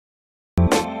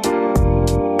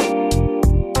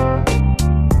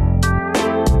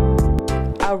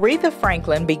Aretha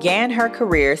Franklin began her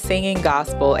career singing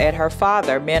gospel at her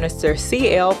father, Minister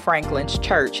C.L. Franklin's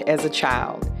church, as a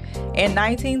child. In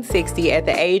 1960, at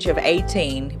the age of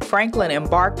 18, Franklin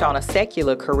embarked on a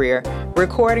secular career,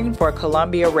 recording for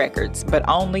Columbia Records, but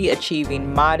only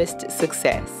achieving modest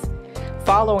success.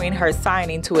 Following her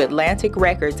signing to Atlantic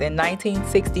Records in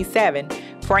 1967,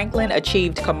 Franklin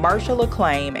achieved commercial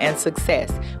acclaim and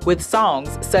success with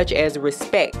songs such as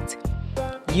Respect,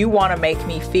 You Wanna Make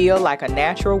Me Feel Like a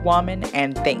Natural Woman,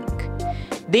 and Think.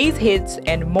 These hits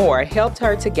and more helped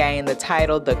her to gain the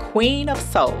title the Queen of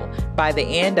Soul by the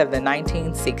end of the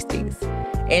 1960s.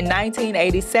 In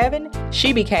 1987,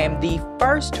 she became the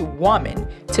first woman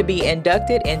to be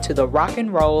inducted into the Rock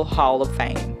and Roll Hall of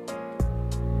Fame.